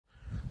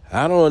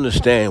I don't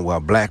understand why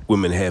black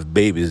women have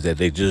babies that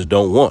they just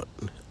don't want.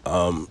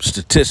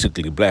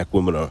 Statistically, black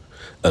women are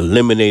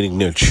eliminating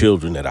their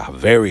children at a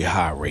very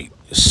high rate.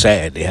 It's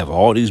sad. They have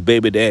all these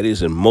baby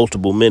daddies and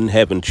multiple men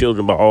having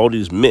children by all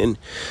these men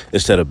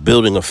instead of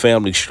building a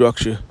family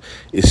structure.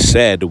 It's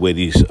sad the way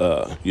these,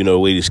 the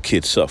way these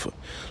kids suffer.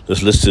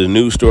 Let's listen to the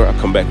news story. I'll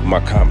come back with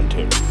my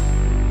commentary.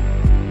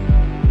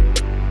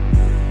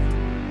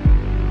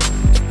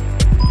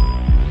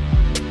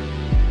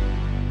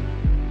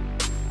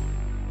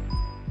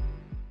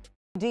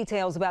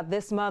 Details about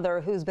this mother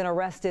who's been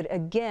arrested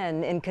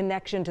again in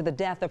connection to the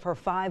death of her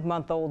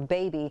 5-month-old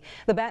baby.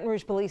 The Baton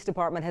Rouge Police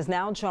Department has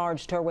now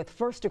charged her with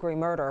first-degree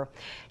murder.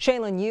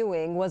 SHAYLN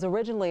EWING was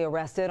originally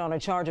arrested on a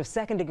charge of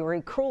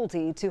second-degree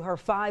cruelty to her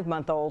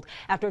 5-month-old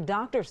after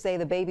doctors say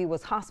the baby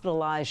was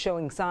hospitalized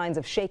showing signs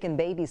of shaken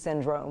baby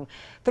syndrome.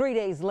 3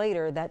 days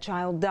later, that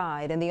child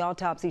died, and the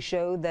autopsy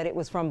showed that it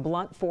was from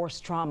blunt force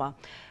trauma.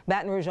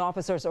 Baton Rouge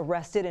officers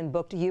arrested and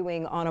booked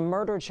EWING on a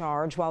murder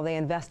charge while they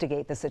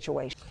investigate the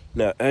situation.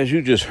 Now, as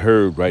you just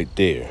heard right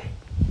there,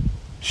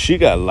 she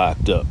got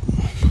locked up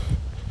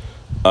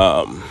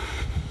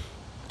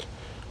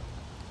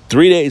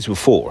 3 days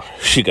before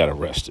she got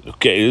arrested.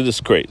 Okay, it is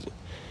crazy.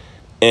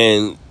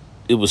 And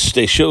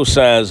they showed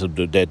signs of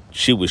that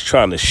she was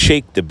trying to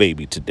shake the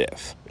baby to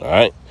death. All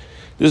right,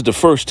 this is the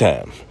first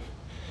time.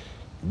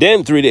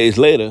 Then 3 days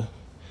later,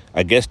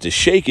 I guess the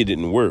shaking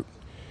didn't work.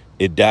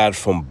 It died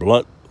from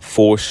blunt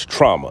force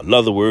trauma. In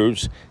other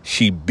words,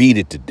 she beat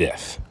it to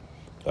death.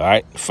 All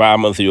right,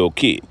 5-month-old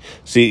kid.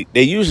 See,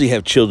 they usually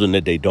have children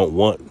that they don't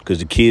want because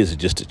the kids are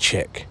just a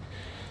check.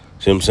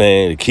 See what I'm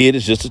saying? The kid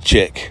is just a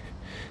check.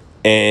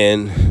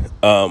 And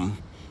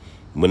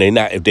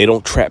if they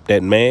don't trap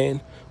that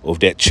man, or if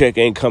that check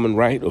ain't coming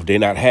right, or if they're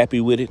not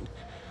happy with it,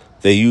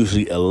 they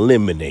usually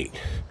eliminate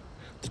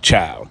the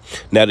child.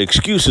 Now, the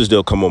excuses,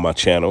 they'll come on my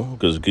channel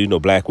because,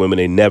 black women,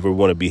 they never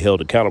want to be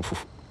held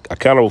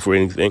accountable for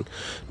anything.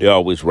 They're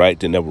always right.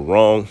 They're never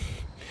wrong.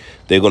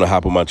 They're going to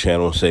hop on my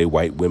channel and say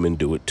white women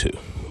do it too.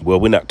 Well,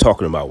 we're not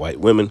talking about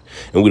white women,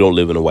 and we don't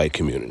live in a white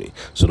community.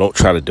 So don't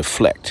try to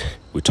deflect.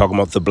 We're talking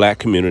about the black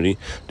community,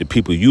 the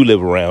people you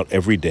live around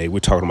every day. We're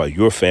talking about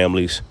your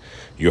families,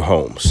 your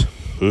homes.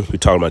 We're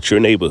talking about your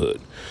neighborhood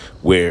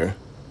where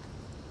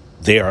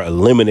they are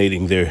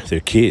eliminating their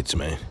kids,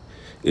 man.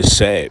 It's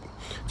sad.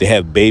 They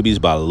have babies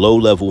by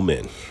low-level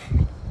men.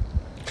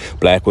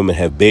 Black women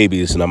have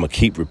babies, and I'm going to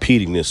keep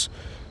repeating this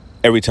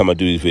every time I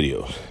do these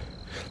videos.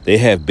 They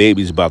have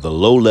babies by the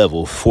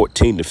low-level,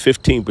 14 to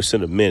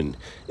 15% of men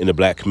in the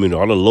black community.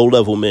 All the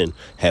low-level men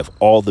have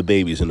all the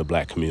babies in the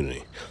black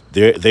community.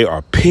 They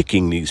are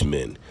picking these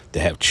men to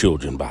have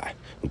children by.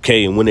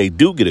 Okay, and when they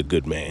do get a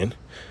good man,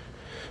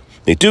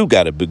 they do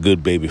got a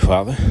good baby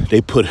father,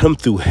 they put him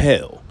through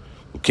hell.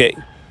 Okay,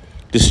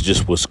 this is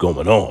just what's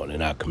going on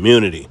in our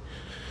community.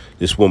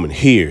 This woman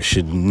here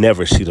should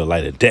never see the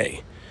light of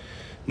day.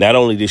 Not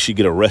only did she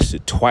get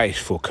arrested twice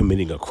for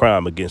committing a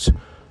crime against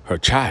her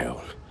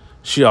child,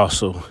 she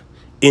also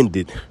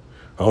ended her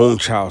own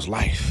child's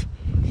life.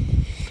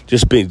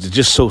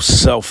 Just so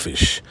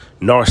selfish,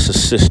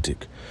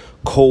 narcissistic,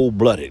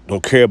 cold-blooded,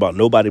 don't care about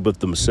nobody but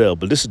themselves.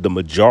 But this is the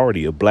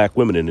majority of black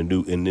women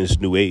in this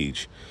new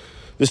age.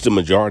 This is the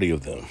majority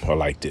of them are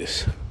like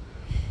this.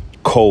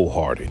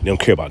 Cold-hearted. They don't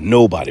care about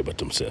nobody but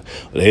themselves.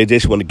 They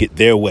just want to get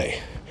their way.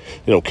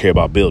 They don't care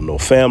about building no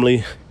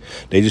family.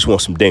 They just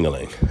want some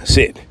ding-a-ling. That's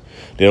it.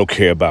 They don't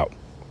care about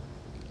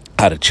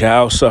how the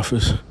child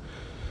suffers.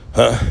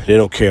 They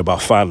don't care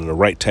about finding the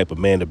right type of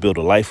man to build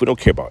a life. We don't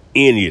care about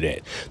any of that.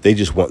 They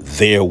just want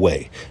their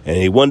way. And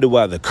they wonder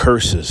why the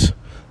curses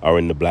are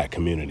in the black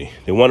community.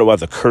 They wonder why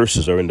the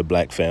curses are in the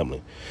black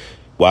family.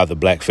 Why the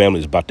black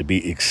family is about to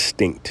be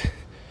extinct.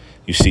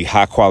 You see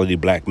high-quality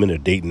black men are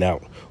dating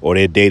out, or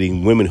they're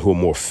dating women who are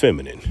more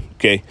feminine.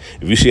 Okay,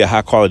 if you see a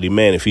high-quality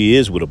man, if he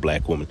is with a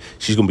black woman,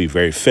 she's going to be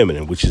very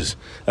feminine,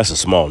 that's a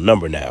small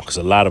number now because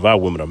a lot of our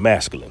women are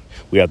masculine.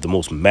 We have the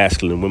most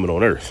masculine women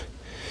on earth.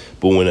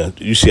 But when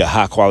you see a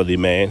high-quality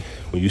man,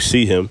 when you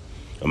see him,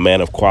 a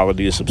man of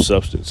quality and some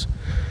substance,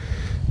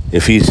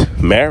 if he's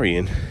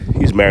marrying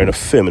a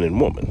feminine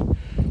woman,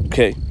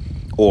 okay,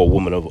 or a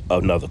woman of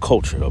another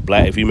culture.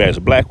 If he marries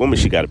a black woman,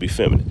 she got to be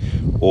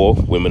feminine, or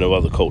women of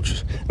other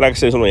cultures. Like I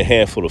said, there's only a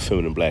handful of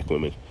feminine black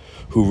women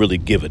who really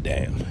give a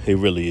damn. It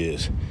really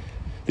is.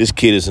 This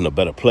kid is in a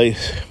better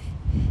place.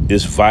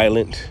 This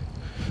violent,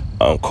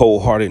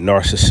 cold-hearted,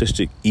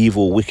 narcissistic,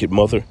 evil, wicked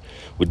mother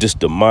with this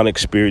demonic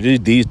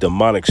spirit, these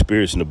demonic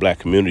spirits in the black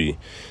community,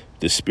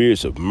 the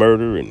spirits of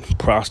murder and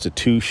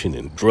prostitution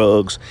and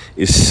drugs,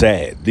 is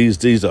sad.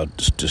 These are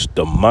just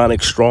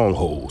demonic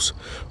strongholds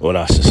on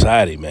our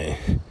society,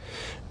 man.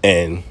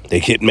 And they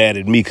get mad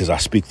at me because I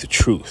speak the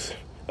truth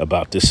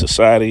about this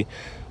society,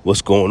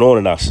 what's going on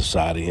in our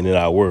society and in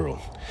our world.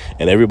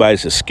 And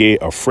everybody's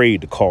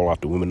afraid to call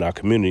out the women in our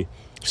community.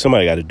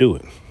 Somebody got to do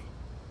it.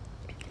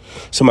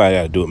 Somebody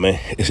got to do it, man.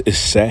 It's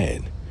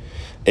sad.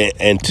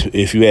 And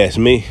if you ask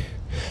me,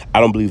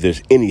 I don't believe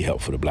there's any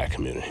help for the black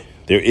community.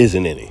 There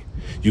isn't any.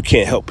 You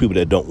can't help people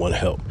that don't want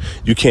help.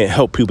 You can't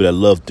help people that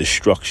love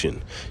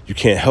destruction. You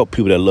can't help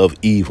people that love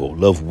evil,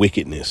 love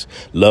wickedness,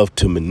 love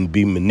to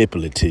be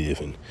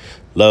manipulative, and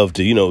love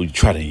to,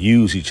 try to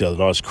use each other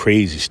and all this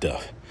crazy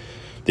stuff.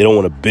 They don't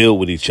want to build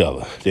with each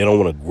other. They don't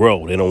want to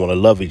grow. They don't want to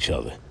love each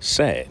other.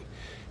 Sad. It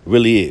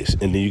really is.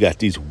 And then you got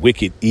these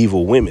wicked,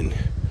 evil women.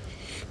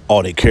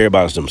 All they care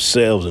about is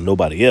themselves and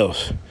nobody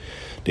else.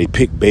 They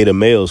pick beta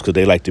males because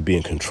they like to be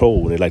in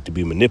control and they like to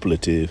be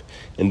manipulative.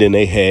 And then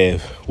they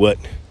have what?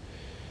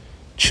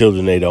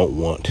 Children they don't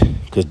want,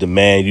 because the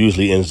man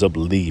usually ends up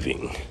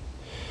leaving.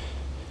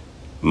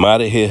 I'm out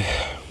of here.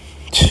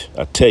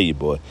 I tell you,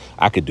 boy,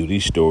 I could do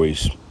these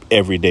stories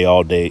every day,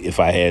 all day if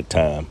I had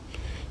time.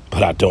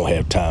 But I don't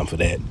have time for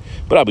that.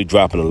 But I'll be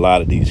dropping a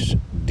lot of these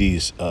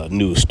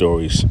news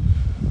stories.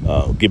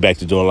 Get back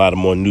to doing a lot of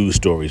more news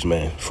stories,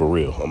 man. For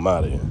real. I'm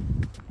out of here.